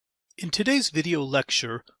In today's video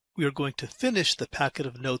lecture, we are going to finish the packet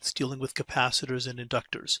of notes dealing with capacitors and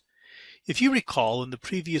inductors. If you recall, in the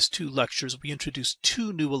previous two lectures, we introduced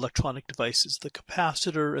two new electronic devices, the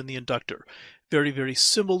capacitor and the inductor. Very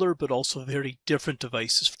similar, but also very different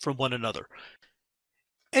devices from one another.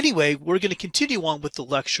 Anyway, we're going to continue on with the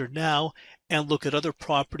lecture now and look at other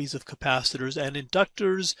properties of capacitors and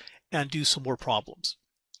inductors and do some more problems.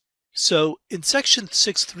 So in section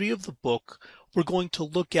 6.3 of the book, we're going to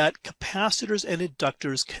look at capacitors and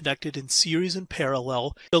inductors connected in series and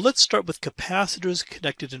parallel. So let's start with capacitors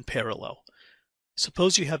connected in parallel.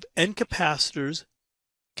 Suppose you have n capacitors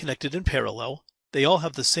connected in parallel. They all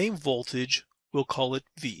have the same voltage. We'll call it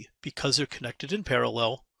V because they're connected in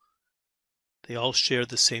parallel. They all share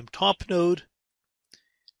the same top node.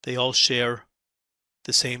 They all share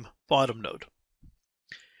the same bottom node.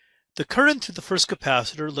 The current through the first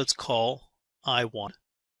capacitor, let's call I1.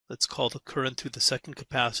 Let's call the current through the second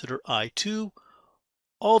capacitor I2,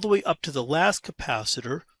 all the way up to the last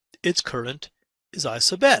capacitor. Its current is I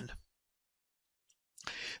sub n.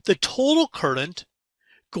 The total current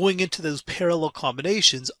going into those parallel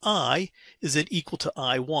combinations, I, is then equal to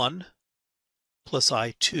I1 plus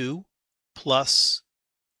I2 plus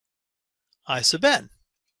I sub n.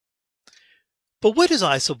 But what is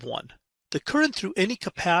I sub 1? The current through any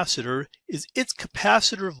capacitor is its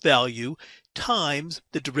capacitor value times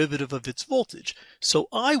the derivative of its voltage. So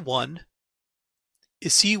I1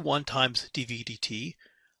 is C1 times dV dt,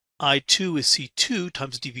 I2 is C2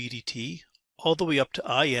 times dV dt, all the way up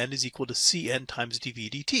to IN is equal to Cn times dV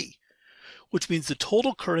dt, which means the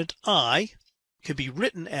total current I can be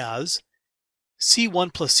written as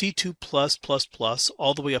C1 plus C2 plus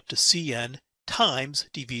all the way up to Cn times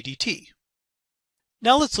dV dt.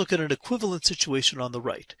 Now let's look at an equivalent situation on the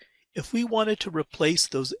right. If we wanted to replace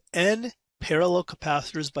those n parallel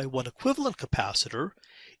capacitors by one equivalent capacitor,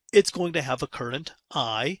 it's going to have a current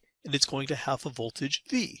I and it's going to have a voltage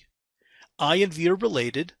V. I and V are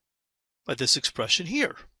related by this expression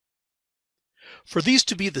here. For these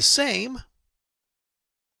to be the same,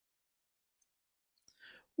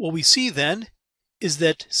 what we see then is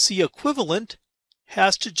that C equivalent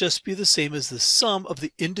has to just be the same as the sum of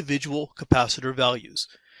the individual capacitor values.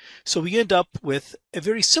 So we end up with a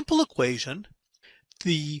very simple equation.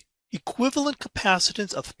 The equivalent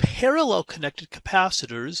capacitance of parallel connected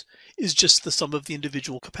capacitors is just the sum of the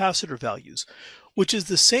individual capacitor values, which is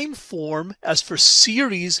the same form as for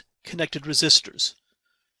series connected resistors.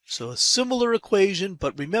 So a similar equation,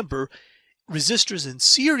 but remember, resistors in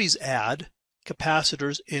series add,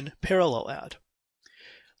 capacitors in parallel add.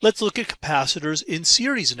 Let's look at capacitors in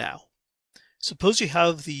series now. Suppose you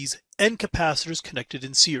have these n capacitors connected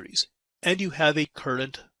in series, and you have a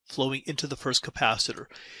current flowing into the first capacitor.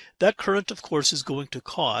 That current, of course, is going to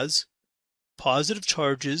cause positive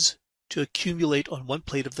charges to accumulate on one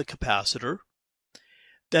plate of the capacitor.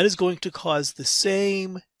 That is going to cause the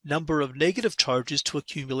same number of negative charges to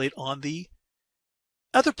accumulate on the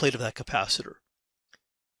other plate of that capacitor.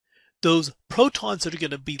 Those protons that are going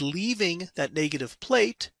to be leaving that negative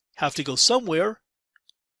plate have to go somewhere.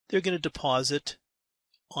 They're going to deposit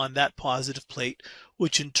on that positive plate,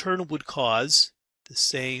 which in turn would cause the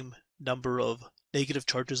same number of negative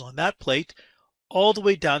charges on that plate all the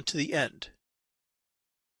way down to the end.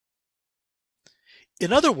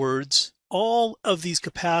 In other words, all of these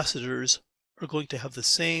capacitors are going to have the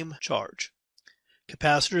same charge.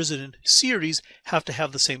 Capacitors in series have to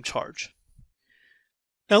have the same charge.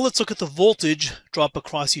 Now let's look at the voltage drop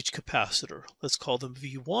across each capacitor. Let's call them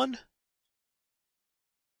V1,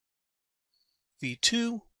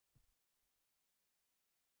 V2,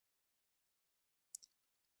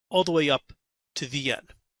 all the way up to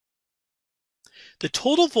Vn. The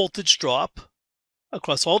total voltage drop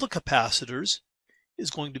across all the capacitors is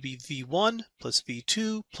going to be V1 plus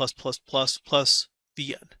V2 plus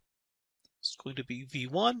Vn. It's going to be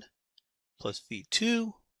V1 plus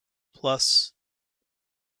V2 plus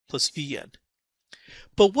Vn.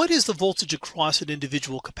 But what is the voltage across an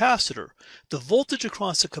individual capacitor? The voltage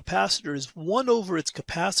across a capacitor is 1 over its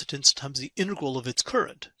capacitance times the integral of its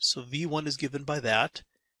current. So V1 is given by that,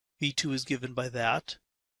 V2 is given by that,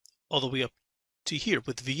 all the way up to here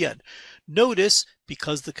with Vn. Notice,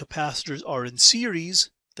 because the capacitors are in series,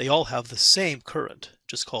 they all have the same current.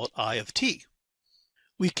 Just call it I of t.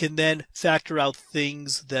 We can then factor out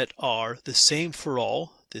things that are the same for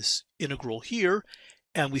all, this integral here,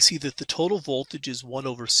 and we see that the total voltage is 1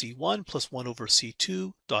 over C1 plus 1 over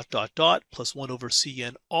C2 plus 1 over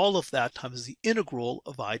Cn, all of that times the integral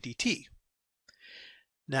of I dt.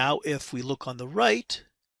 Now if we look on the right,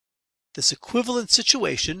 this equivalent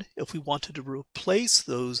situation, if we wanted to replace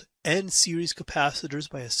those N series capacitors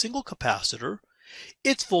by a single capacitor,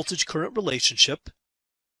 its voltage current relationship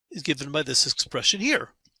is given by this expression here.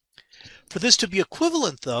 For this to be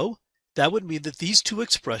equivalent, though, that would mean that these two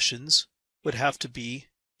expressions would have to be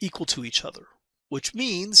equal to each other, which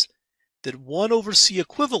means that 1 over C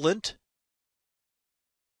equivalent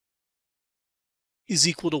is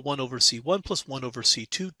equal to 1 over C1 plus 1 over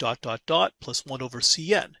C2 plus 1 over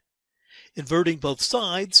Cn. Inverting both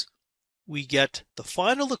sides, we get the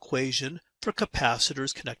final equation for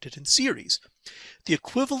capacitors connected in series. The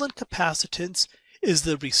equivalent capacitance is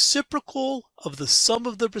the reciprocal of the sum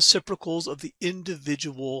of the reciprocals of the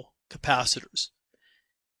individual capacitors.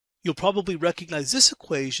 You'll probably recognize this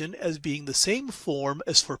equation as being the same form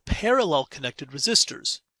as for parallel connected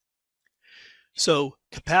resistors. So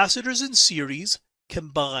capacitors in series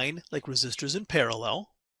combine like resistors in parallel.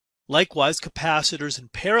 Likewise, capacitors in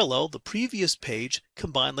parallel, the previous page,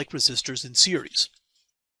 combine like resistors in series.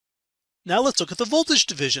 Now let's look at the voltage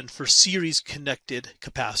division for series connected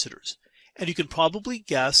capacitors. And you can probably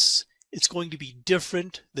guess it's going to be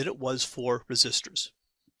different than it was for resistors.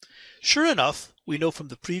 Sure enough, we know from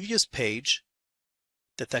the previous page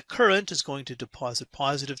that that current is going to deposit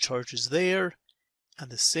positive charges there and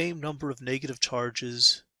the same number of negative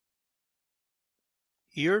charges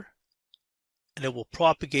here, and it will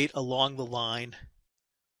propagate along the line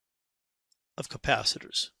of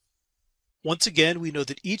capacitors. Once again, we know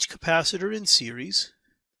that each capacitor in series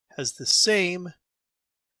has the same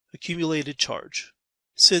accumulated charge.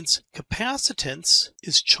 Since capacitance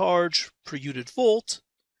is charge per unit volt,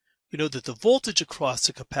 we know that the voltage across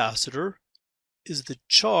the capacitor is the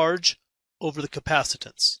charge over the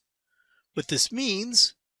capacitance. What this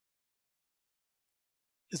means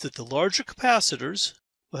is that the larger capacitors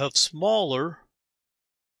will have smaller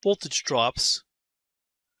voltage drops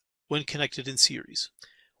when connected in series.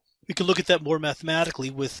 We can look at that more mathematically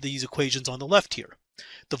with these equations on the left here.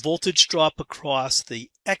 The voltage drop across the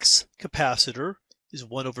X capacitor is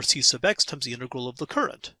 1 over C sub X times the integral of the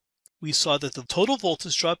current. We saw that the total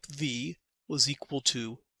voltage drop V was equal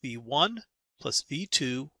to V1 plus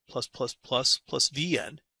V2 plus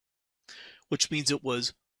Vn, which means it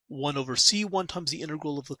was 1 over C1 times the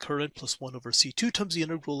integral of the current plus 1 over C2 times the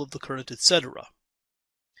integral of the current, etc.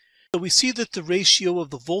 So we see that the ratio of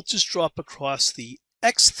the voltage drop across the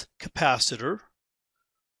Xth capacitor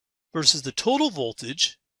versus the total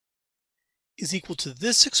voltage is equal to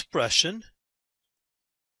this expression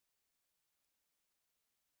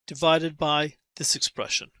divided by this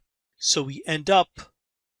expression. So we end up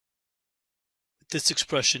with this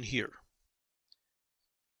expression here.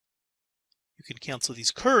 You can cancel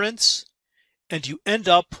these currents, and you end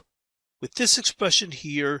up with this expression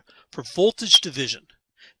here for voltage division.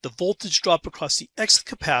 The voltage drop across the Xth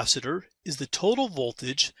capacitor is the total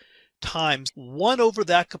voltage times 1 over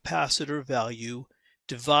that capacitor value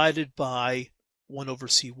divided by 1 over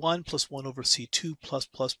C1 plus 1 over C2 plus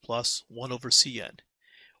 1 over Cn.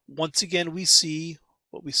 Once again, we see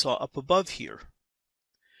what we saw up above here.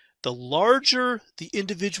 The larger the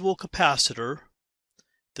individual capacitor,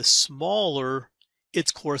 the smaller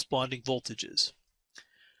its corresponding voltage is.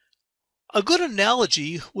 A good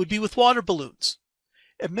analogy would be with water balloons.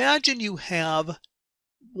 Imagine you have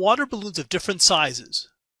water balloons of different sizes.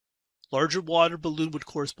 Larger water balloon would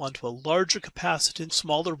correspond to a larger capacitance,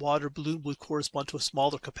 smaller water balloon would correspond to a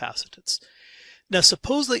smaller capacitance. Now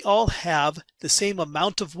suppose they all have the same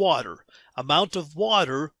amount of water. Amount of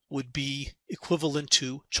water would be equivalent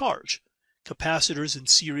to charge. Capacitors in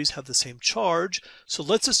series have the same charge, so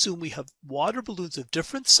let's assume we have water balloons of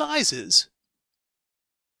different sizes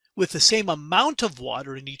with the same amount of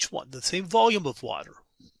water in each one, the same volume of water.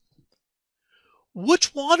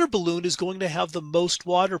 Which water balloon is going to have the most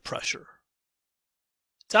water pressure?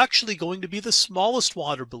 It's actually going to be the smallest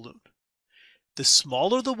water balloon. The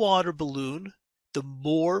smaller the water balloon, the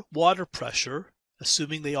more water pressure,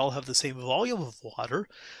 assuming they all have the same volume of water.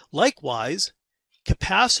 Likewise,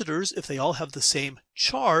 capacitors, if they all have the same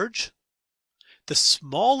charge, the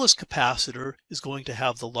smallest capacitor is going to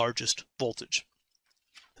have the largest voltage.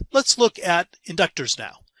 Let's look at inductors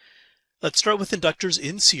now. Let's start with inductors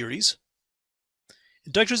in series.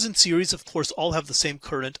 Inductors in series, of course, all have the same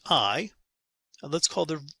current I, and let's call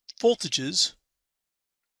their voltages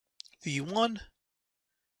V1,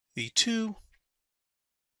 V2,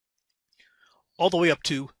 all the way up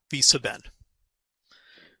to V sub n.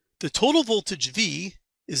 The total voltage V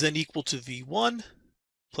is then equal to V1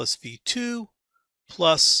 plus V2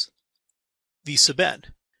 plus V sub n.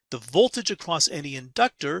 The voltage across any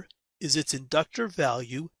inductor is its inductor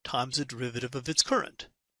value times the derivative of its current.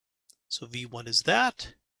 So V1 is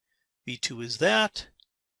that, V2 is that,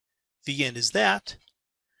 Vn is that.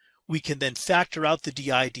 We can then factor out the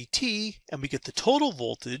di dt, and we get the total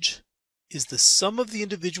voltage is the sum of the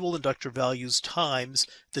individual inductor values times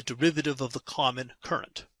the derivative of the common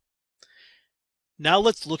current. Now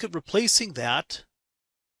let's look at replacing that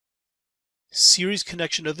series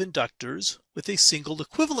connection of inductors with a single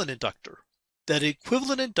equivalent inductor. That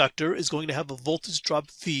equivalent inductor is going to have a voltage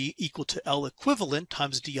drop V equal to L equivalent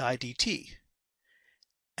times di dt.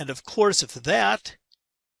 And of course, if that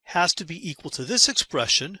has to be equal to this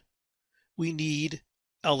expression, we need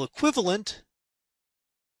L equivalent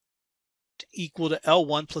to equal to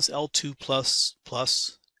L1 plus L2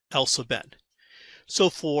 plus L sub n. So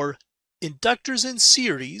for inductors in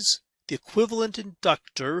series, the equivalent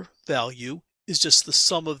inductor value is just the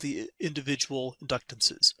sum of the individual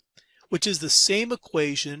inductances, which is the same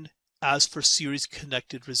equation as for series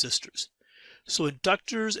connected resistors. So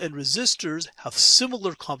inductors and resistors have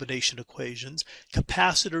similar combination equations.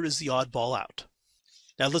 Capacitor is the oddball out.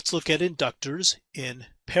 Now let's look at inductors in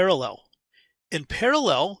parallel. In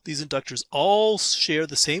parallel, these inductors all share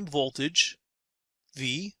the same voltage,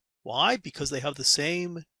 V. Why? Because they have the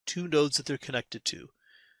same two nodes that they're connected to.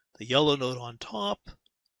 The yellow node on top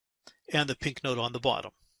and the pink node on the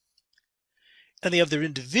bottom. And they have their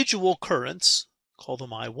individual currents, call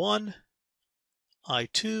them I1,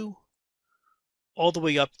 I2, all the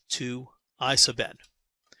way up to I sub n.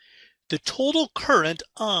 The total current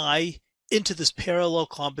I into this parallel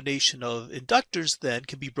combination of inductors then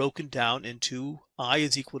can be broken down into I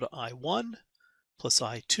is equal to I1 plus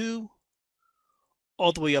I2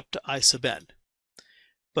 all the way up to I sub n.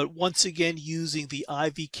 But once again, using the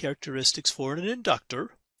IV characteristics for an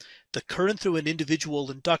inductor, the current through an individual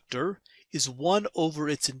inductor is 1 over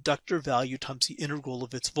its inductor value times the integral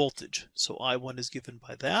of its voltage. So I1 is given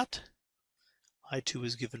by that, I2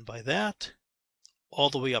 is given by that, all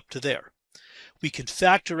the way up to there. We can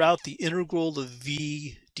factor out the integral of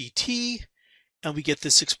V dt, and we get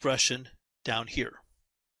this expression down here.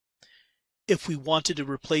 If we wanted to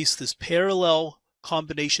replace this parallel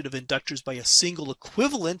combination of inductors by a single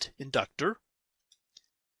equivalent inductor,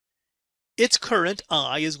 its current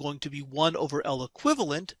I is going to be 1 over L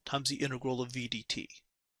equivalent times the integral of V dt.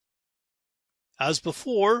 As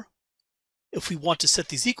before, if we want to set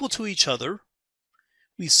these equal to each other,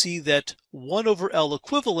 we see that 1 over L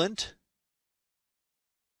equivalent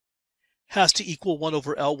has to equal 1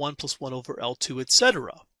 over L1 plus 1 over L2,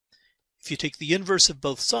 etc. If you take the inverse of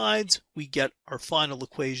both sides, we get our final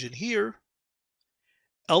equation here.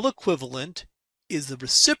 L equivalent is the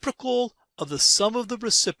reciprocal of the sum of the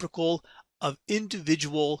reciprocal of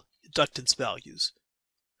individual inductance values.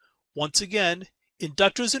 Once again,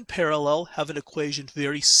 inductors in parallel have an equation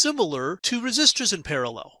very similar to resistors in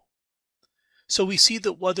parallel. So we see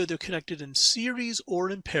that whether they're connected in series or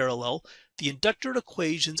in parallel, the inductor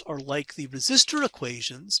equations are like the resistor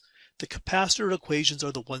equations. The capacitor equations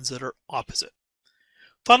are the ones that are opposite.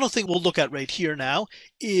 Final thing we'll look at right here now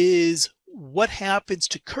is what happens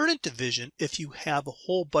to current division if you have a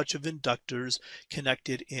whole bunch of inductors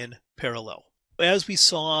connected in parallel. As we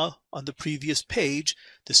saw on the previous page,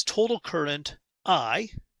 this total current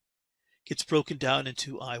I gets broken down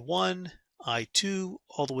into I1, I2,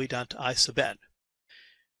 all the way down to I sub n.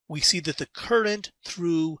 We see that the current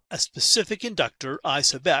through a specific inductor, I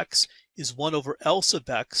sub x, is 1 over L sub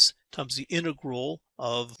x times the integral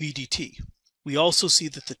of V dt. We also see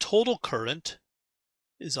that the total current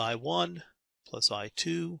is I1 plus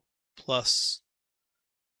I2 plus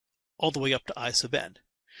all the way up to I sub n.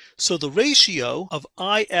 So the ratio of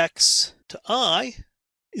Ix to I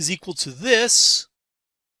is equal to this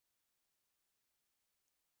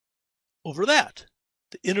over that.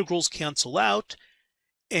 The integrals cancel out,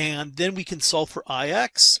 and then we can solve for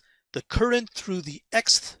Ix. The current through the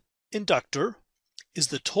xth inductor is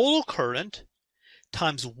the total current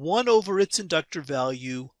times 1 over its inductor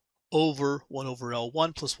value over 1 over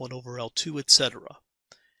L1 plus 1 over L2, etc.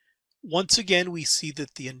 Once again, we see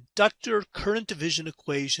that the inductor current division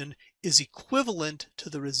equation is equivalent to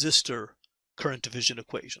the resistor current division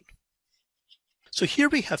equation. So here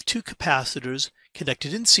we have two capacitors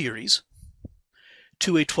connected in series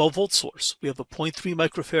to a 12-volt source. We have a 0.3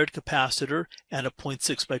 microfarad capacitor and a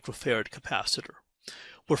 0.6 microfarad capacitor.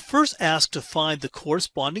 We're first asked to find the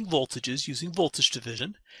corresponding voltages using voltage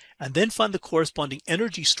division, and then find the corresponding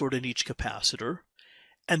energy stored in each capacitor.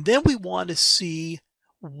 And then we want to see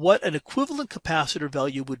what an equivalent capacitor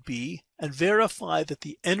value would be and verify that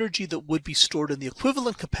the energy that would be stored in the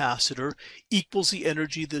equivalent capacitor equals the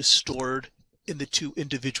energy that is stored in the two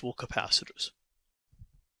individual capacitors.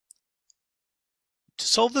 To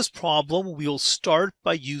solve this problem, we'll start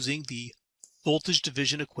by using the voltage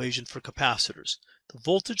division equation for capacitors. The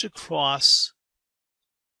voltage across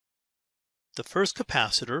the first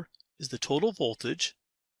capacitor is the total voltage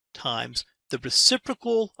times the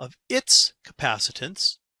reciprocal of its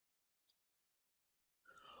capacitance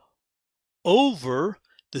over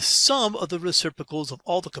the sum of the reciprocals of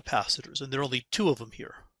all the capacitors, and there are only two of them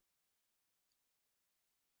here.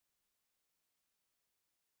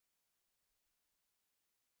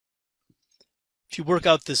 If you work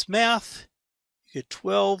out this math, you get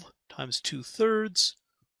 12 times 2/3,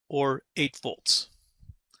 or 8 volts.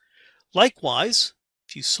 Likewise,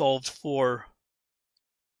 if you solved for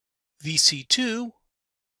VC2,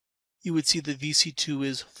 you would see that VC2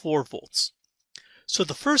 is 4 volts. So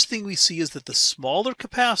the first thing we see is that the smaller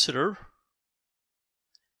capacitor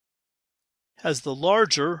has the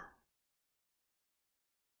larger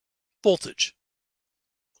voltage.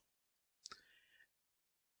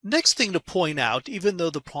 Next thing to point out, even though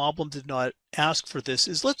the problem did not ask for this,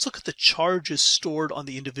 is let's look at the charges stored on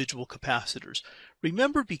the individual capacitors.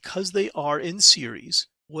 Remember, because they are in series,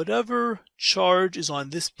 whatever charge is on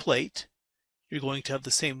this plate, you're going to have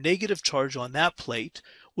the same negative charge on that plate,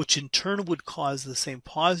 which in turn would cause the same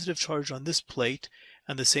positive charge on this plate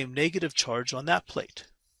and the same negative charge on that plate.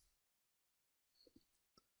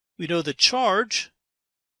 We know the charge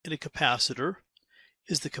in a capacitor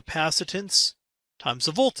is the capacitance times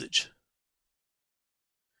the voltage.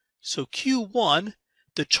 So Q1,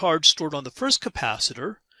 the charge stored on the first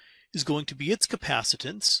capacitor, is going to be its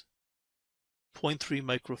capacitance, 0.3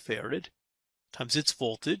 microfarad, times its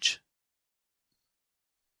voltage,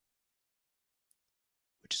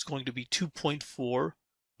 which is going to be 2.4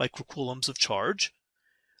 microcoulombs of charge.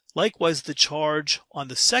 Likewise, the charge on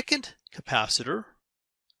the second capacitor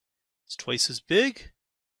is twice as big,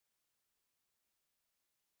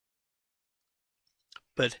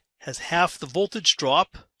 but has half the voltage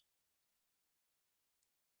drop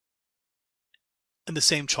and the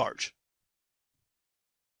same charge.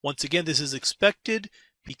 Once again, this is expected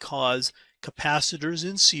because capacitors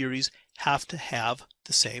in series have to have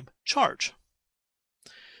the same charge.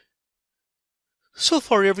 So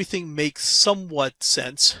far, everything makes somewhat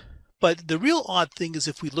sense, but the real odd thing is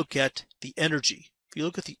if we look at the energy. If you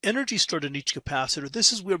look at the energy stored in each capacitor,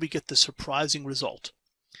 this is where we get the surprising result.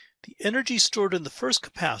 The energy stored in the first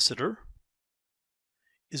capacitor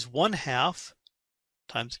is 1/2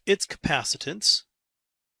 times its capacitance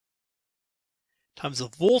times the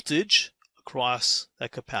voltage across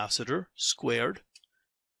that capacitor squared.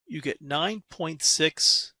 You get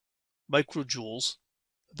 9.6 microjoules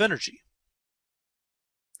of energy.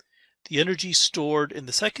 The energy stored in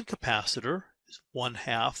the second capacitor is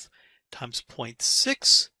 1/2 times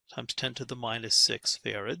 0.6 times 10 to the minus 6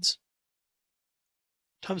 farads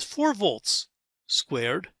times 4 volts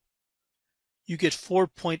squared. You get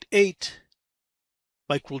 4.8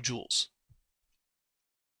 microjoules.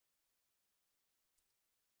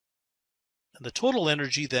 And the total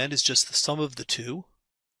energy then is just the sum of the two,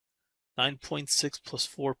 9.6 plus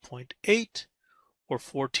 4.8, or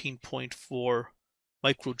 14.4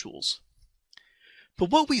 microjoules.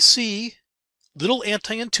 But what we see, little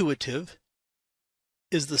anti-intuitive,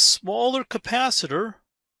 is the smaller capacitor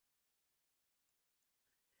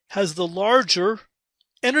has the larger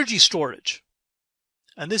energy storage.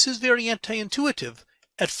 And this is very anti-intuitive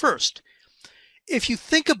at first. If you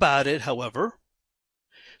think about it, however,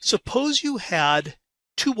 suppose you had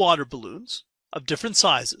two water balloons of different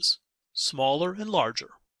sizes, smaller and larger.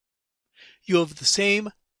 You have the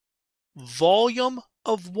same volume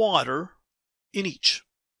of water in each,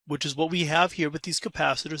 which is what we have here with these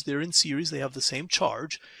capacitors. They're in series, they have the same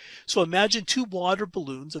charge. So imagine two water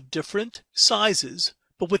balloons of different sizes,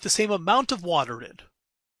 but with the same amount of water in.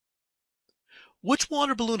 Which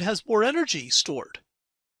water balloon has more energy stored?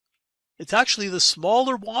 It's actually the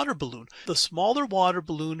smaller water balloon. The smaller water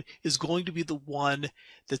balloon is going to be the one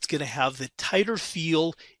that's going to have the tighter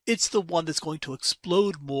feel. It's the one that's going to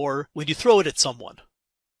explode more when you throw it at someone.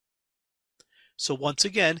 So once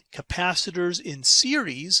again, capacitors in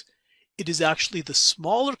series, it is actually the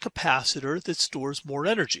smaller capacitor that stores more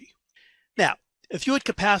energy. Now, if you had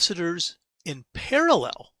capacitors in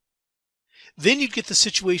parallel, then you'd get the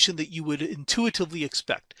situation that you would intuitively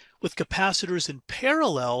expect. With capacitors in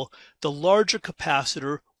parallel, the larger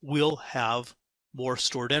capacitor will have more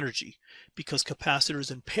stored energy because capacitors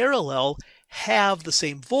in parallel have the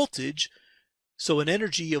same voltage. So an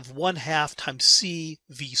energy of 1/2 times C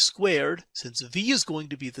V squared, since V is going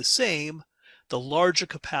to be the same, the larger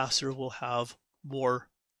capacitor will have more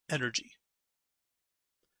energy.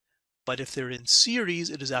 But if they're in series,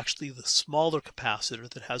 it is actually the smaller capacitor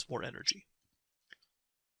that has more energy.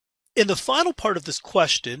 In the final part of this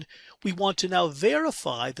question, we want to now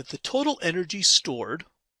verify that the total energy stored,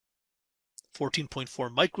 14.4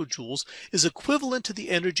 microjoules, is equivalent to the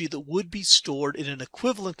energy that would be stored in an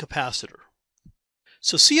equivalent capacitor.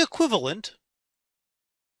 So C equivalent,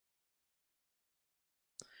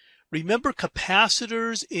 remember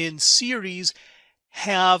capacitors in series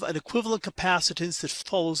have an equivalent capacitance that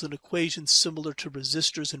follows an equation similar to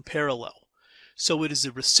resistors in parallel. So it is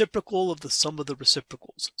the reciprocal of the sum of the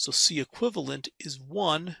reciprocals. So C equivalent is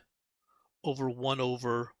 1 over 1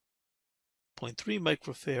 over 0.3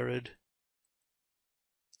 microfarad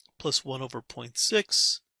plus 1 over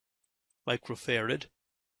 0.6 microfarad.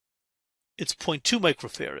 It's 0.2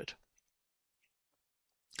 microfarad.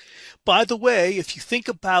 By the way, if you think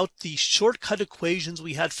about the shortcut equations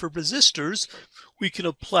we had for resistors, we can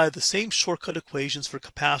apply the same shortcut equations for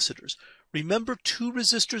capacitors. Remember, two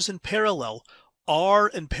resistors in parallel, R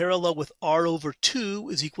in parallel with R over 2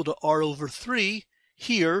 is equal to R over 3.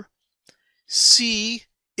 Here, C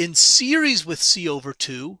in series with C over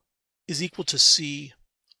 2 is equal to C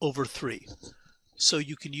over 3. So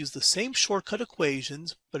you can use the same shortcut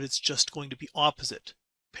equations, but it's just going to be opposite.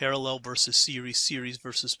 Parallel versus series, series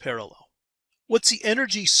versus parallel. What's the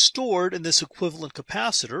energy stored in this equivalent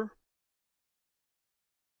capacitor?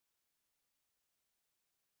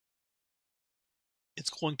 It's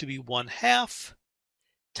going to be 1/2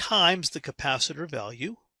 times the capacitor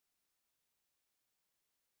value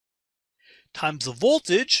times the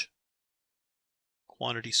voltage,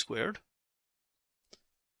 quantity squared,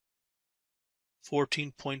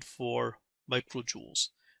 14.4 microjoules,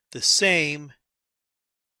 the same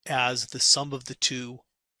as the sum of the two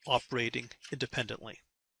operating independently.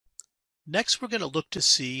 Next, we're going to look to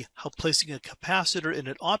see how placing a capacitor in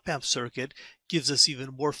an op-amp circuit gives us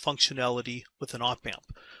even more functionality with an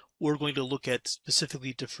op-amp. We're going to look at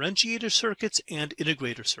specifically differentiator circuits and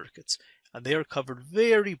integrator circuits, and they are covered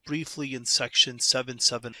very briefly in section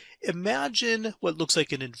 7.7. Imagine what looks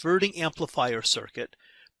like an inverting amplifier circuit,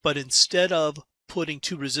 but instead of putting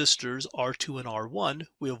two resistors, R2 and R1,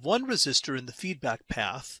 we have one resistor in the feedback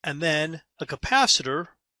path and then a capacitor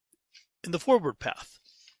in the forward path.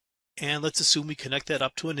 And let's assume we connect that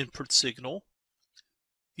up to an input signal,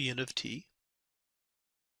 Vn of t.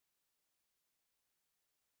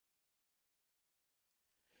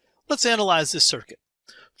 Let's analyze this circuit.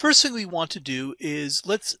 First thing we want to do is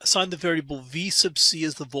let's assign the variable V sub c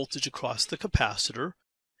as the voltage across the capacitor.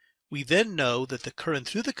 We then know that the current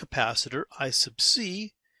through the capacitor, I sub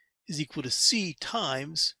c, is equal to C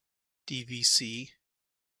times dVc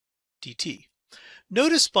dt.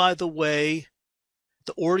 Notice, by the way,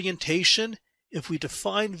 the orientation. If we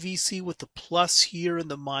define Vc with the plus here and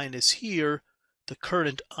the minus here, the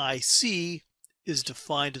current IC is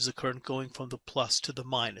defined as the current going from the plus to the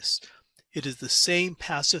minus. It is the same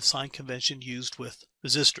passive sign convention used with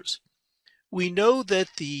resistors. We know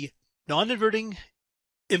that the non-inverting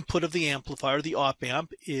input of the amplifier, the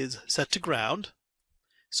op-amp, is set to ground.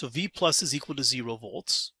 So V plus is equal to 0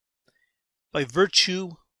 volts. By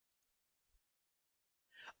virtue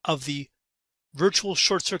of the virtual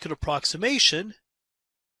short circuit approximation,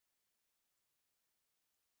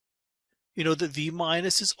 you know that V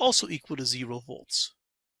minus is also equal to 0 volts.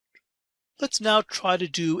 Let's now try to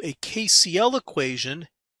do a KCL equation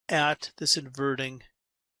at this inverting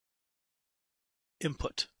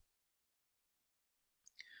input.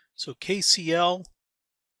 So KCL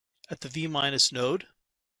at the V minus node.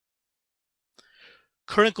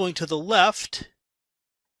 Current going to the left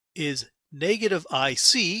is negative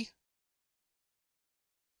IC.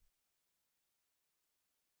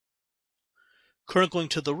 Current going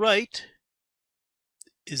to the right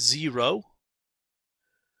is 0.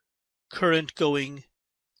 Current going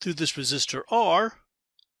through this resistor R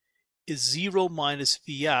is 0 minus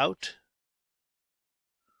V out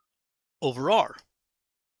over R.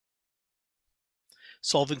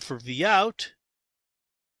 Solving for V out,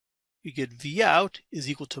 you get V out is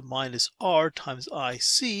equal to minus R times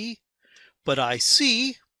IC, but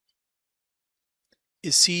IC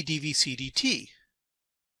is C dVc dt.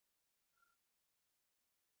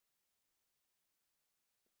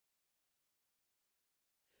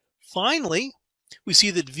 Finally, we see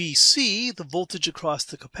that Vc, the voltage across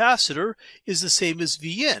the capacitor, is the same as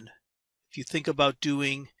Vin. If you think about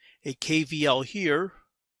doing a KVL here,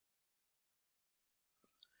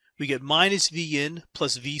 we get minus Vin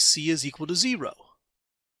plus Vc is equal to 0.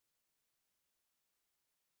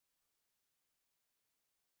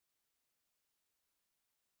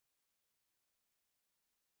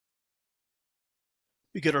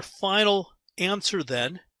 We get our final answer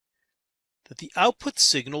then, that the output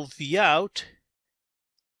signal V out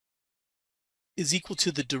is equal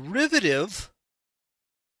to the derivative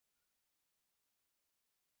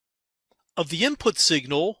of the input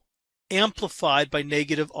signal amplified by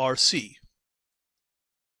negative RC.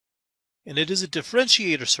 And it is a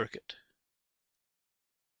differentiator circuit.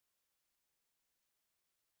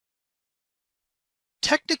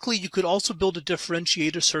 Technically, you could also build a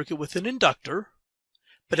differentiator circuit with an inductor,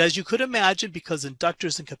 but as you could imagine, because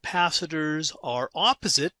inductors and capacitors are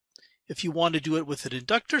opposite, if you want to do it with an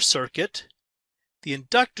inductor circuit, the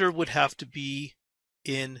inductor would have to be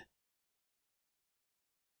in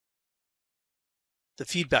the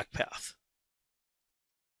feedback path.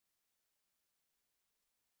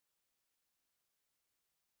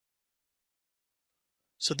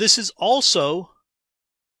 So this is also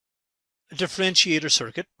a differentiator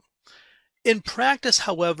circuit. In practice,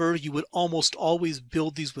 however, you would almost always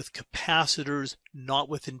build these with capacitors, not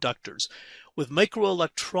with inductors. With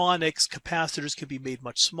microelectronics, capacitors can be made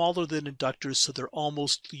much smaller than inductors, so they're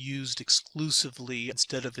almost used exclusively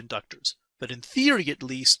instead of inductors. But in theory, at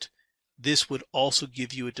least, this would also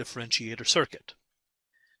give you a differentiator circuit.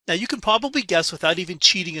 Now you can probably guess without even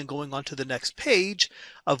cheating and going on to the next page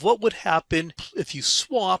of what would happen if you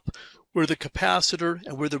swap where the capacitor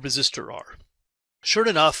and where the resistor are. Sure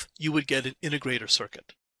enough, you would get an integrator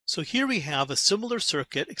circuit. So here we have a similar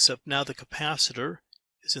circuit, except now the capacitor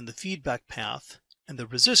is in the feedback path and the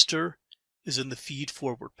resistor is in the feed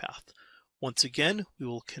forward path. Once again, we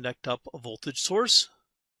will connect up a voltage source,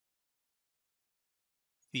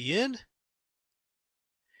 V in,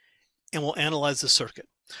 and we'll analyze the circuit.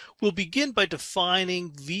 We'll begin by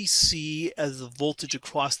defining VC as the voltage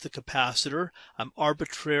across the capacitor. I'm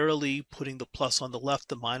arbitrarily putting the plus on the left,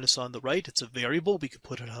 the minus on the right. It's a variable. We can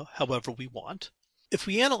put it however we want. If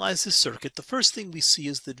we analyze this circuit, the first thing we see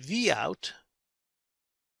is that V out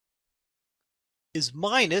is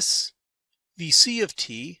minus VC of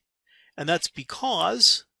t, and that's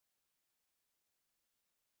because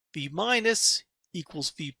V minus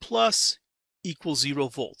equals V plus equals 0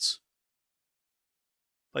 volts.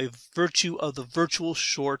 By virtue of the virtual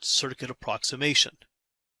short circuit approximation.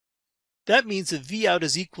 That means that V out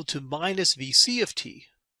is equal to minus VC of t.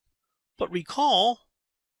 But recall,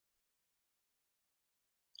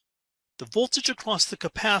 the voltage across the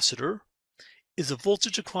capacitor is a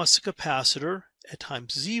voltage across the capacitor at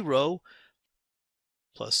times 0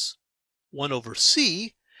 plus 1 over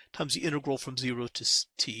C times the integral from 0 to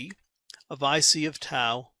t of IC of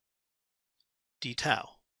tau d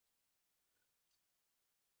tau.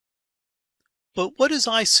 But what is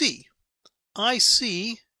IC?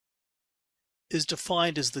 IC is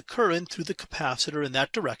defined as the current through the capacitor in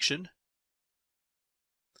that direction,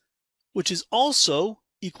 which is also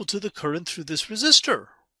equal to the current through this resistor.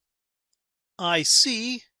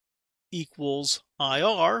 IC equals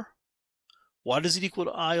IR. Why does it equal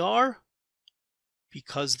to IR?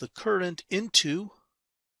 Because the current into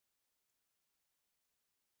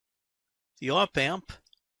the op amp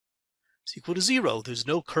is equal to 0. There's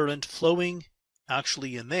no current flowing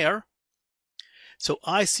actually in there. So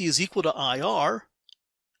IC is equal to IR.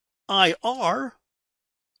 IR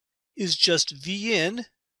is just V in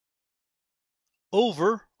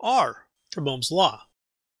over R from Ohm's law.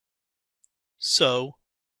 So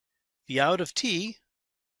V out of t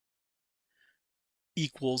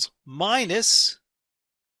equals minus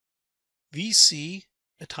VC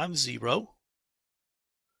at times 0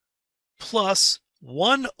 plus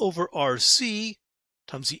 1 over RC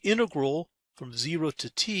times the integral from 0 to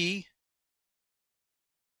t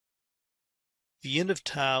V in of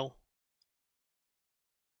tau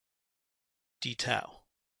d tau.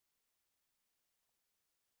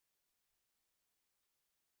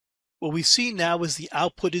 What we see now is the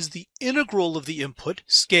output is the integral of the input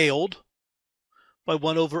scaled by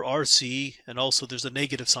 1 over RC, and also there's a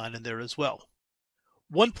negative sign in there as well.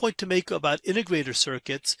 One point to make about integrator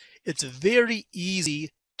circuits, it's very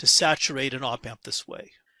easy to saturate an op amp this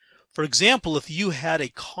way. For example, if you had a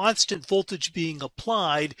constant voltage being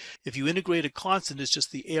applied, if you integrate a constant, it's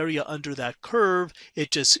just the area under that curve, it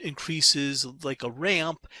just increases like a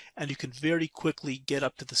ramp, and you can very quickly get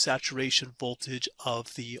up to the saturation voltage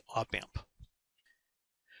of the op amp.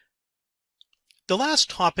 The last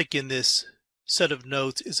topic in this set of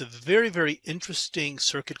notes is a very, very interesting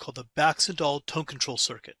circuit called the Baxandall tone control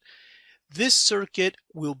circuit. This circuit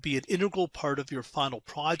will be an integral part of your final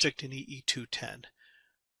project in EE 210.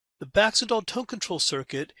 The Baxandall tone control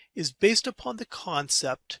circuit is based upon the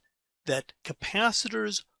concept that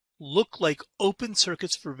capacitors look like open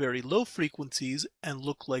circuits for very low frequencies and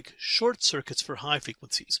look like short circuits for high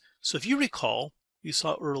frequencies. So if you recall, we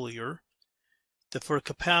saw earlier that for a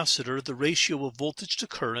capacitor, the ratio of voltage to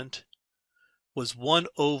current was 1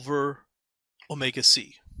 over omega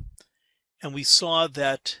C. And we saw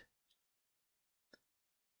that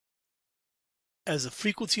as the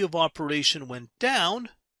frequency of operation went down,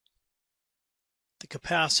 the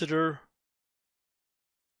capacitor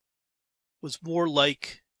was more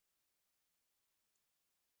like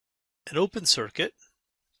an open circuit,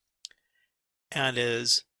 and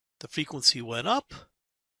as the frequency went up,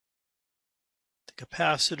 the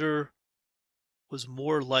capacitor was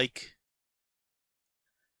more like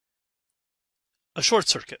a short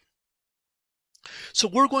circuit. So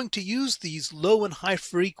we're going to use these low and high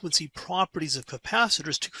frequency properties of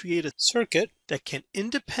capacitors to create a circuit that can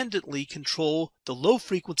independently control the low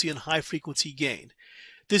frequency and high frequency gain.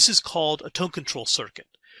 This is called a tone control circuit,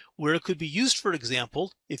 where it could be used, for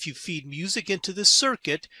example, if you feed music into this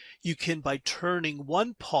circuit, you can, by turning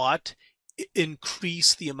one pot,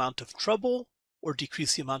 increase the amount of treble or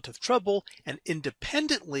decrease the amount of treble, and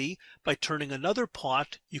independently, by turning another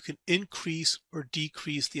pot, you can increase or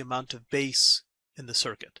decrease the amount of bass in the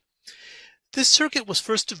circuit. This circuit was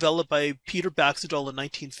first developed by Peter Baxendale in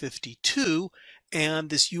 1952, and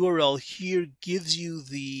this URL here gives you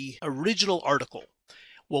the original article.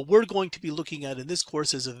 What we're going to be looking at in this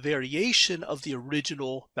course is a variation of the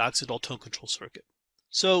original Baxendale tone control circuit.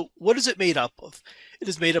 So what is it made up of? It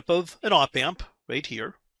is made up of an op-amp right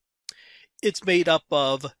here. It's made up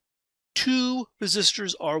of two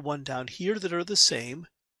resistors R1 down here that are the same,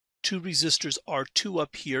 two resistors R2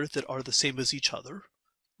 up here that are the same as each other,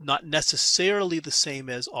 not necessarily the same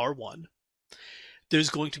as R1. There's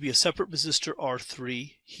going to be a separate resistor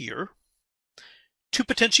R3 here, two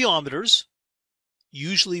potentiometers,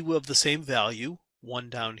 usually of the same value, one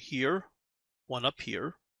down here, one up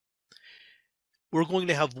here. We're going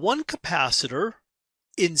to have one capacitor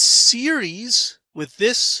in series with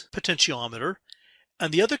this potentiometer,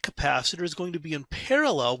 and the other capacitor is going to be in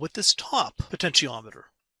parallel with this top potentiometer.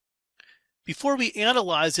 Before we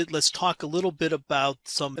analyze it, let's talk a little bit about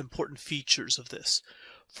some important features of this.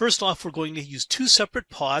 First off, we're going to use two separate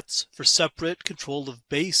pots for separate control of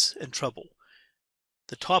bass and treble.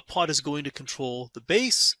 The top pot is going to control the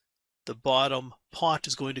bass, the bottom pot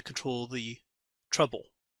is going to control the treble.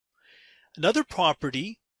 Another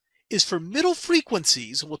property is for middle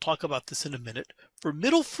frequencies, and we'll talk about this in a minute. For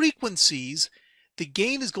middle frequencies, the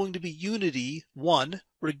gain is going to be unity 1,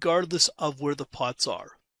 regardless of where the pots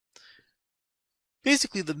are.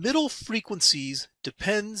 Basically, the middle frequencies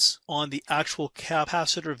depends on the actual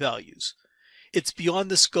capacitor values. It's beyond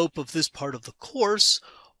the scope of this part of the course.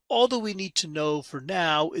 All that we need to know for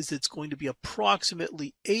now is it's going to be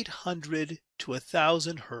approximately 800 to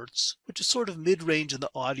 1000 Hertz, which is sort of mid-range in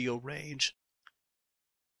the audio range,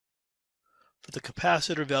 for the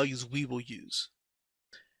capacitor values we will use.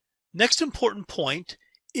 Next important point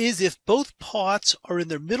is if both pots are in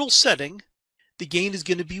their middle setting, the gain is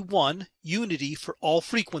going to be 1, unity for all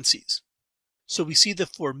frequencies. So we see that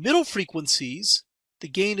for middle frequencies, the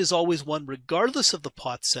gain is always 1 regardless of the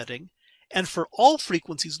pot setting, and for all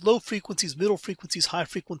frequencies, low frequencies, middle frequencies, high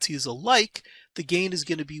frequencies alike, the gain is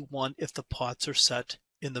going to be 1 if the pots are set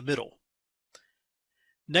in the middle.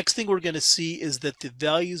 Next thing we're going to see is that the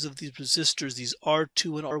values of these resistors, these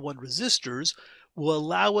R2 and R1 resistors, will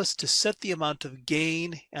allow us to set the amount of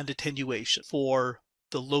gain and attenuation for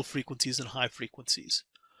the low frequencies and high frequencies.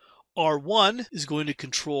 R1 is going to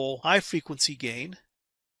control high frequency gain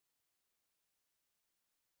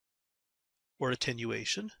or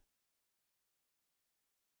attenuation,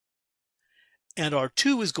 and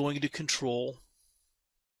R2 is going to control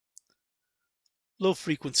low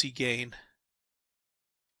frequency gain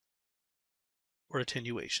or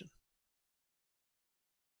attenuation.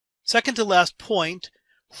 Second to last point,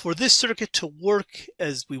 for this circuit to work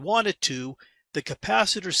as we want it to, the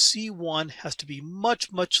capacitor C1 has to be much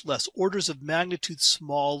less, orders of magnitude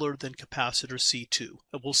smaller than capacitor C2,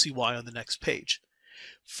 and we'll see why on the next page.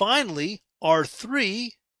 Finally,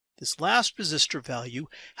 R3, this last resistor value,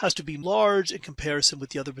 has to be large in comparison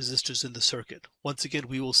with the other resistors in the circuit. Once again,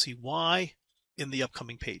 we will see why in the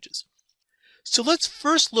upcoming pages. So let's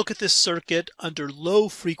first look at this circuit under low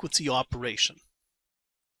frequency operation.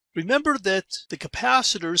 Remember that the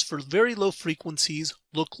capacitors for very low frequencies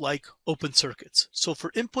look like open circuits. So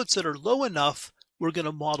for inputs that are low enough, we're going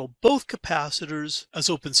to model both capacitors as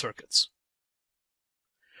open circuits.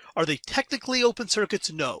 Are they technically open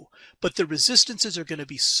circuits? No, but the resistances are going to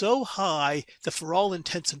be so high that for all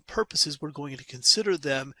intents and purposes, we're going to consider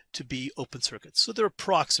them to be open circuits. So they're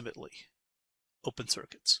approximately open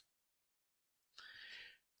circuits.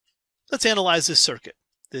 Let's analyze this circuit.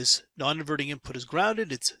 This non-inverting input is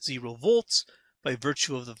grounded, it's 0 volts. By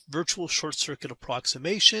virtue of the virtual short circuit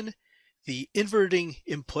approximation, the inverting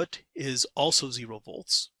input is also 0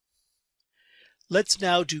 volts. Let's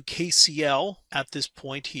now do KCL at this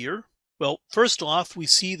point here. Well, first off, we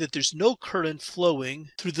see that there's no current flowing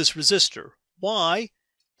through this resistor. Why?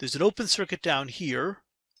 There's an open circuit down here,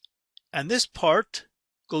 and this part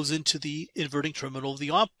goes into the inverting terminal of the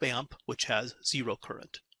op-amp, which has 0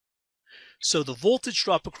 current. So the voltage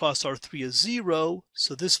drop across R3 is 0,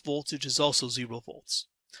 so this voltage is also 0 volts.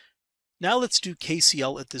 Now let's do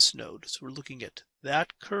KCL at this node. So we're looking at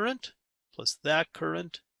that current plus that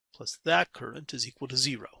current plus that current is equal to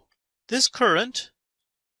 0. This current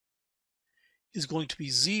is going to be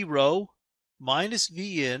 0 minus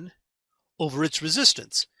V in over its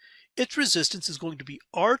resistance. Its resistance is going to be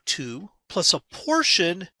R2 plus a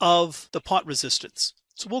portion of the pot resistance.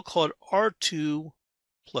 So we'll call it R2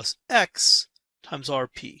 plus X times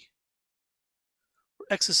RP, where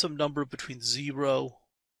X is some number between 0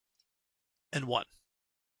 and 1.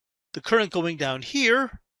 The current going down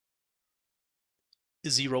here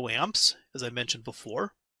is 0 amps, as I mentioned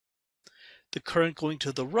before. The current going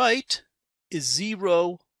to the right is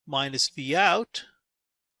 0 minus V out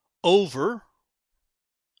over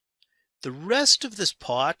the rest of this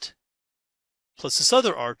pot plus this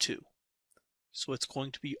other R2. So it's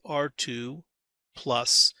going to be R2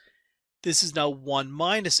 plus, this is now 1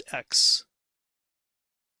 minus X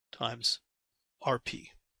times RP.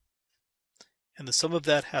 And the sum of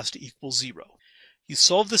that has to equal 0. You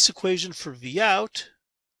solve this equation for V out,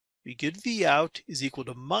 we get V out is equal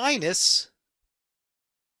to minus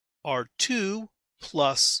R2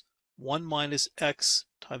 plus 1 minus X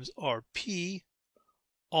times RP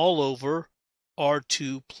all over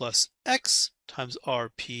R2 plus X times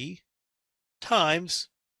RP times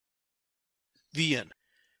V in.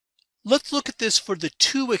 Let's look at this for the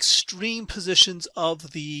two extreme positions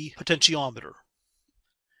of the potentiometer.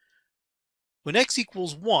 When X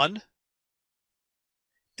equals 1,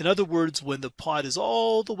 in other words, when the pot is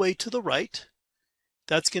all the way to the right,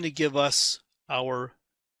 that's going to give us our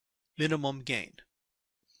minimum gain.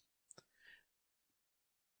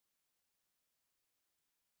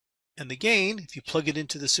 And the gain, if you plug it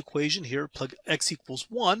into this equation here, plug X equals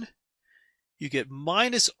 1, you get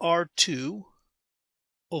minus R2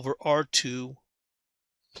 over R2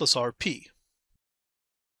 plus RP.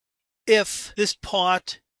 If this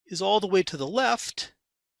pot is all the way to the left,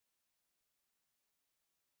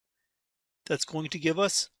 that's going to give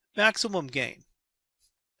us maximum gain.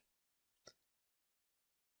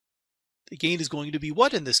 The gain is going to be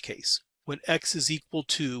what in this case? When X is equal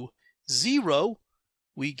to 0,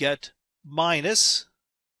 we get minus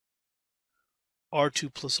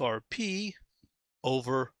R2 plus RP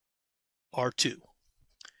over R2.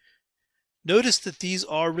 Notice that these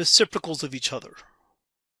are reciprocals of each other.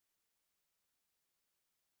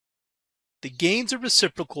 The gains are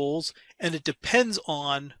reciprocals, and it depends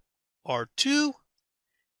on R2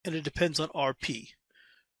 and it depends on RP.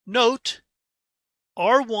 Note,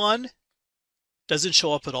 R1 doesn't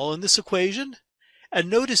show up at all in this equation, and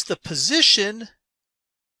notice the position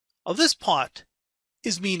of this pot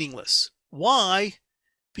is meaningless. Why?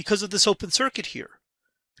 Because of this open circuit here.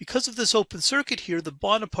 Because of this open circuit here, the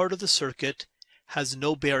bottom part of the circuit has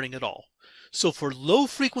no bearing at all. So for low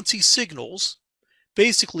frequency signals,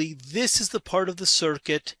 basically this is the part of the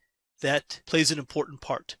circuit that plays an important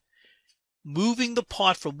part. Moving the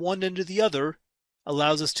pot from one end to the other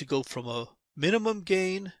allows us to go from a minimum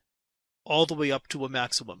gain all the way up to a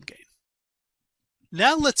maximum gain.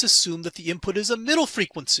 Now let's assume that the input is a middle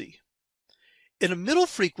frequency. In a middle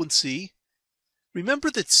frequency, remember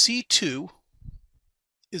that C2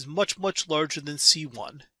 is much, much larger than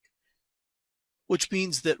C1, which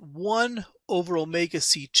means that 1 over omega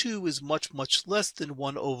C2 is much, much less than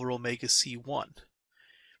 1 over omega C1.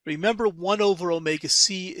 Remember, 1 over omega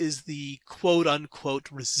C is the quote-unquote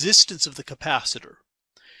resistance of the capacitor.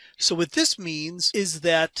 So what this means is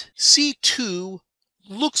that C2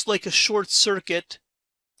 looks like a short circuit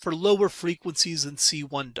for lower frequencies than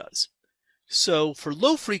C1 does. So for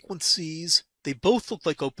low frequencies, they both look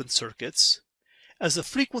like open circuits. As the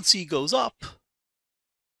frequency goes up,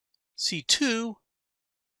 C2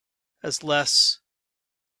 has less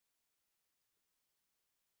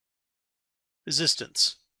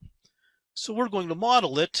resistance. So we're going to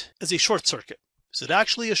model it as a short circuit. Is it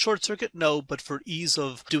actually a short circuit? No, but for ease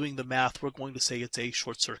of doing the math, we're going to say it's a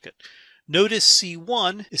short circuit. Notice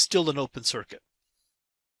C1 is still an open circuit.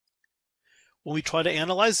 When we try to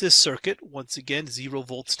analyze this circuit, once again, 0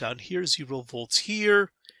 volts down here, 0 volts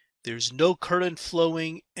here. There's no current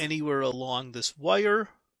flowing anywhere along this wire.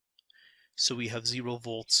 So we have 0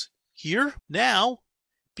 volts here. Now,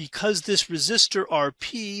 because this resistor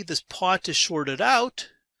RP, this pot is shorted out,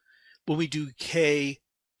 when we do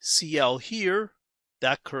KCL here,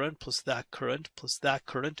 that current plus that current plus that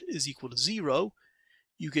current is equal to 0.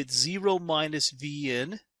 You get 0 minus V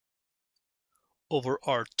in over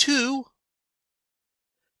R2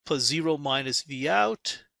 plus 0 minus V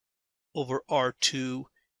out over R2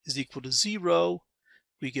 is equal to 0.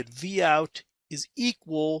 We get V out is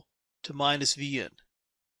equal to minus V in,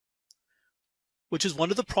 which is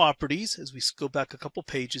one of the properties, as we go back a couple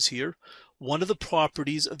pages here, one of the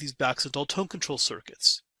properties of these Baxendale tone control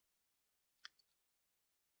circuits.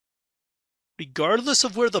 Regardless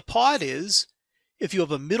of where the pot is, if you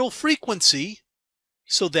have a middle frequency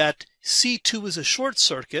so that C2 is a short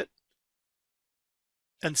circuit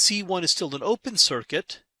and C1 is still an open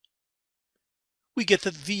circuit, we get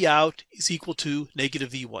that V out is equal to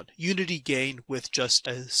negative V1, unity gain with just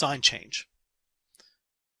a sign change.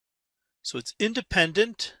 So it's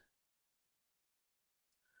independent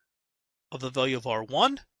of the value of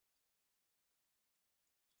R1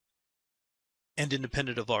 and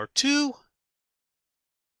independent of R2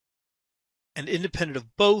 and independent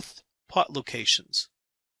of both pot locations.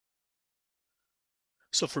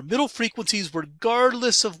 So for middle frequencies,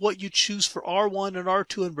 regardless of what you choose for R1 and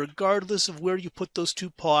R2 and regardless of where you put those two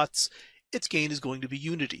pots, its gain is going to be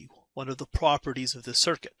unity, one of the properties of this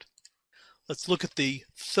circuit. Let's look at the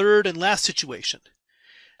third and last situation.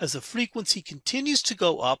 As the frequency continues to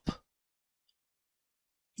go up,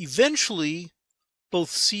 eventually both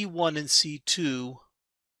C1 and C2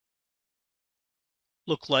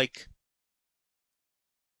 look like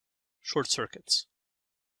short circuits.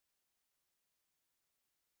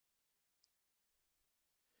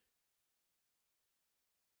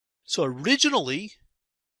 So originally,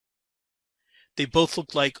 they both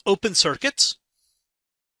looked like open circuits.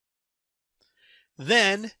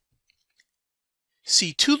 Then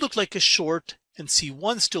C2 looked like a short and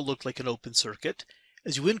C1 still looked like an open circuit.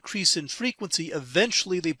 As you increase in frequency,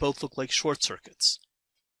 eventually they both look like short circuits.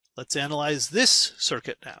 Let's analyze this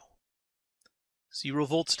circuit now. 0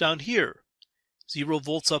 volts down here, 0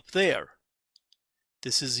 volts up there.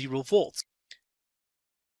 This is 0 volts.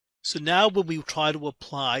 So now when we try to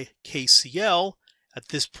apply KCL at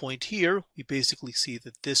this point here, we basically see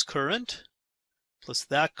that this current plus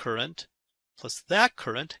that current plus that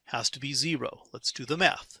current has to be 0. Let's do the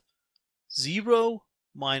math. 0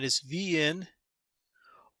 minus V in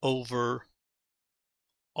over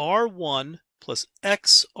R1 plus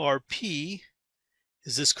XRP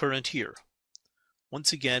is this current here.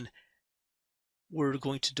 Once again, we're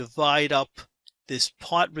going to divide up this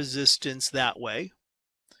pot resistance that way.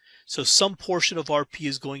 So some portion of RP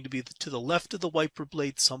is going to be to the left of the wiper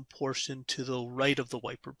blade, some portion to the right of the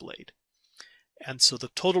wiper blade. And so the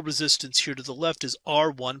total resistance here to the left is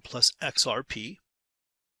R1 plus XRP.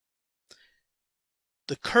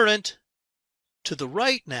 The current to the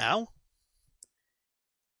right now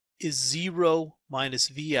is 0 minus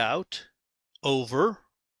V out over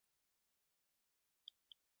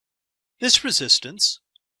this resistance,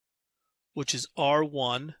 which is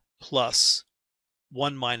R1 plus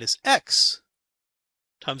 1 minus X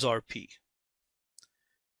times RP.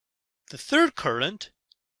 The third current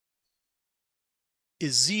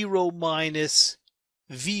is 0 minus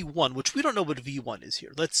V1, which we don't know what V1 is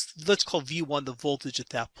here. Let's call V1 the voltage at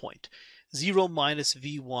that point. 0 minus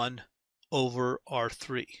V1 over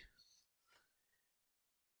R3.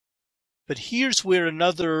 But here's where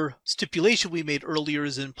another stipulation we made earlier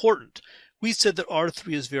is important. We said that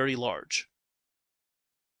R3 is very large,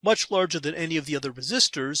 much larger than any of the other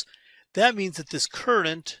resistors. That means that this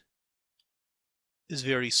current is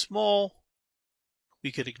very small.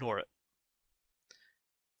 We could ignore it.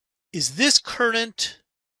 Is this current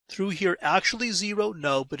through here actually 0?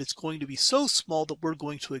 No, but it's going to be so small that we're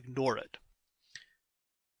going to ignore it.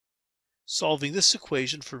 Solving this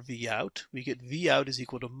equation for V out, we get V out is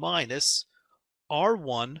equal to minus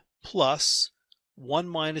R1 plus 1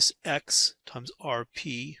 minus X times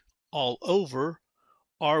RP all over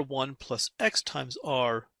R1 plus X times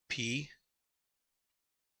RP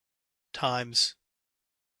times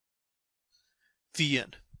V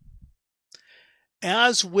in.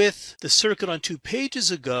 As with the circuit on 2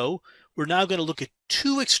 pages ago, we're now going to look at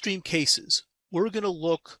 2 extreme cases. We're going to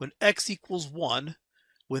look when X equals 1,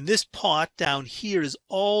 when this pot down here is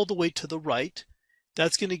all the way to the right.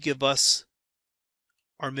 That's going to give us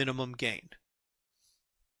our minimum gain.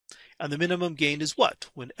 And the minimum gain is what?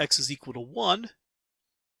 When X is equal to 1,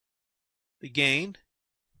 the gain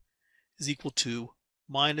is equal to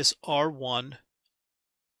minus R1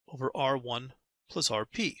 over R1 plus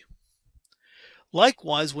RP.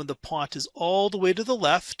 Likewise, when the pot is all the way to the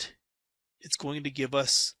left, it's going to give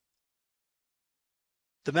us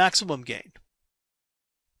the maximum gain.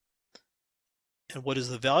 And what is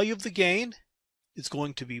the value of the gain? is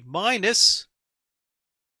going to be minus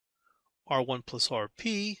R1 plus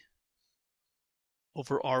RP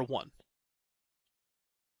over R1.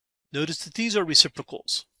 Notice that these are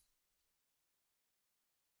reciprocals.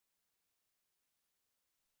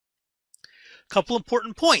 Couple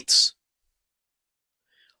important points.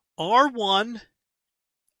 R1,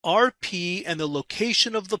 RP, and the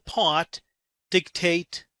location of the pot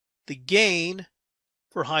dictate the gain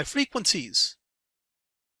for high frequencies.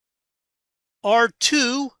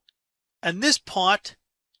 R2 and this pot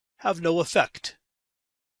have no effect.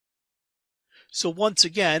 So once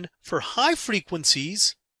again, for high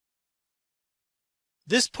frequencies,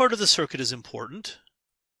 this part of the circuit is important.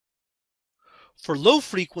 For low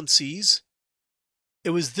frequencies,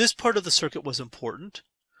 it was this part of the circuit was important.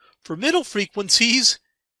 For middle frequencies,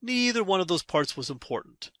 neither one of those parts was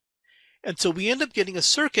important. And so we end up getting a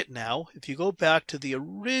circuit now. If you go back to the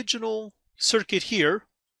original circuit here,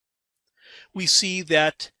 we see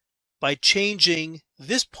that by changing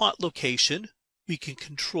this pot location, we can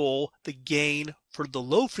control the gain for the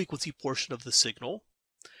low frequency portion of the signal.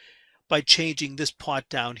 By changing this pot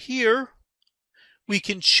down here, we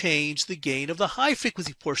can change the gain of the high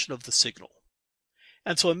frequency portion of the signal.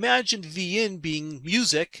 And so imagine Vin being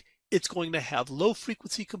music. It's going to have low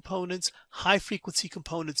frequency components, high frequency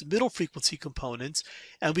components, middle frequency components,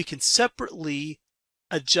 and we can separately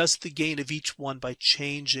adjust the gain of each one by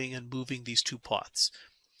changing and moving these two pots.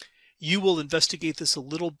 You will investigate this a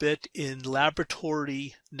little bit in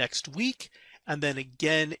laboratory next week, and then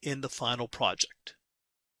again in the final project.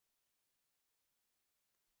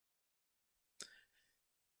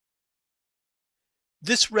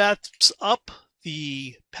 This wraps up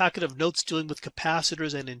the packet of notes dealing with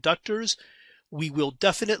capacitors and inductors. We will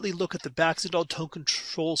definitely look at the Baxendale tone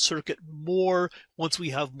control circuit more once we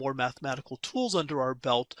have more mathematical tools under our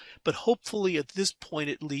belt, but hopefully at this point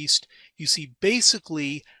at least, you see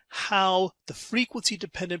basically how the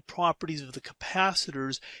frequency-dependent properties of the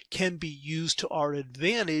capacitors can be used to our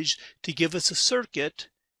advantage to give us a circuit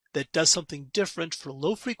that does something different for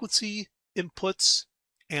low-frequency inputs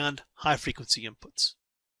and high-frequency inputs.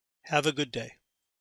 Have a good day.